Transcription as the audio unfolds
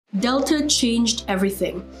Delta changed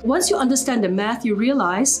everything. Once you understand the math, you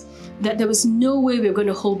realize that there was no way we were going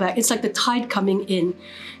to hold back. It's like the tide coming in.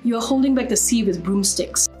 You're holding back the sea with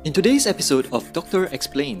broomsticks. In today's episode of Doctor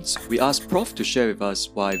Explains, we asked Prof to share with us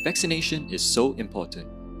why vaccination is so important.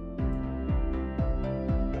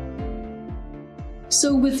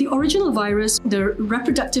 So with the original virus, the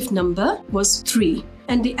reproductive number was 3.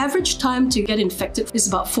 And the average time to get infected is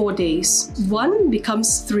about 4 days. 1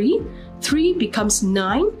 becomes 3, 3 becomes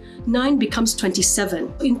 9, 9 becomes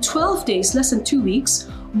 27. In 12 days, less than 2 weeks,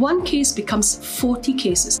 1 case becomes 40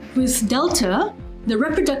 cases. With Delta, the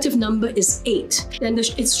reproductive number is 8, and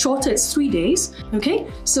it's shorter, it's 3 days, okay?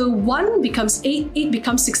 So 1 becomes 8, 8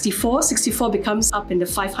 becomes 64, 64 becomes up in the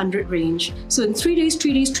 500 range. So in 3 days,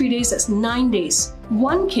 3 days, 3 days, that's 9 days.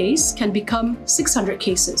 1 case can become 600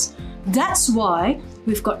 cases. That's why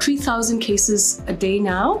we've got 3,000 cases a day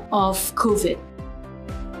now of COVID.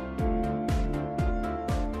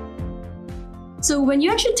 So when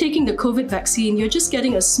you're actually taking the COVID vaccine, you're just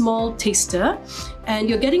getting a small taster, and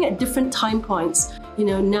you're getting at different time points.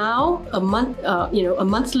 Now a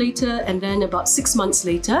month later, and then about 6 months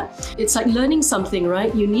later. It's like learning something,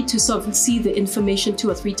 right? You need to sort of see the information 2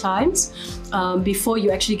 or 3 times before you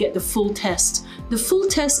actually get the full test. The full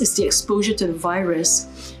test is the exposure to the virus,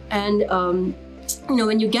 and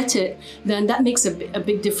when you get it, then that makes a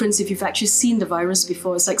big difference if you've actually seen the virus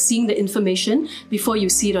before. It's like seeing the information before you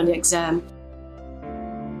see it on the exam.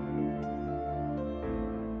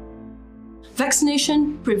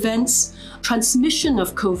 Vaccination prevents transmission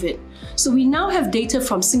of COVID. So we now have data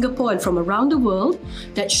from Singapore and from around the world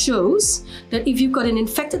that shows that if you've got an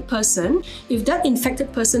infected person, if that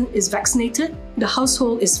infected person is vaccinated, the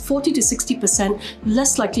household is 40 to 60%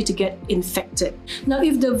 less likely to get infected. Now,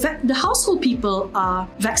 if the household people are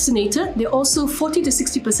vaccinated, they're also 40 to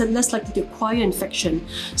 60% less likely to acquire infection.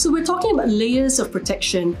 So we're talking about layers of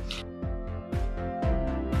protection.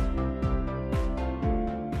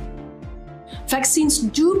 Vaccines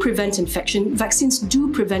do prevent infection. Vaccines do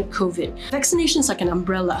prevent COVID. Vaccination is like an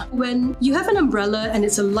umbrella. When you have an umbrella and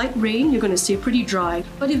it's a light rain, you're going to stay pretty dry.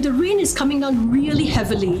 But if the rain is coming down really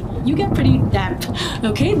heavily, you get pretty damp,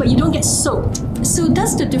 okay? But you don't get soaked. So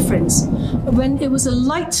that's the difference. When it was a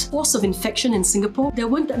light force of infection in Singapore, there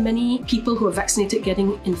weren't that many people who were vaccinated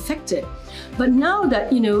getting infected. But now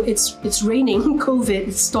that, it's raining COVID,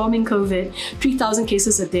 it's storming COVID, 3,000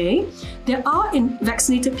 cases a day, there are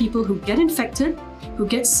vaccinated people who get infected, who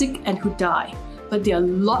get sick, and who die. But they are a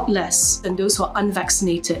lot less than those who are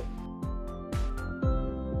unvaccinated.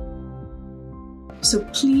 So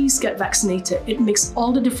please get vaccinated. It makes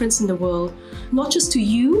all the difference in the world, not just to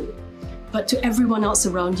you, but to everyone else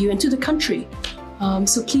around you and to the country.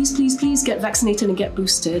 So please, please, please get vaccinated and get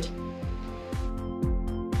boosted.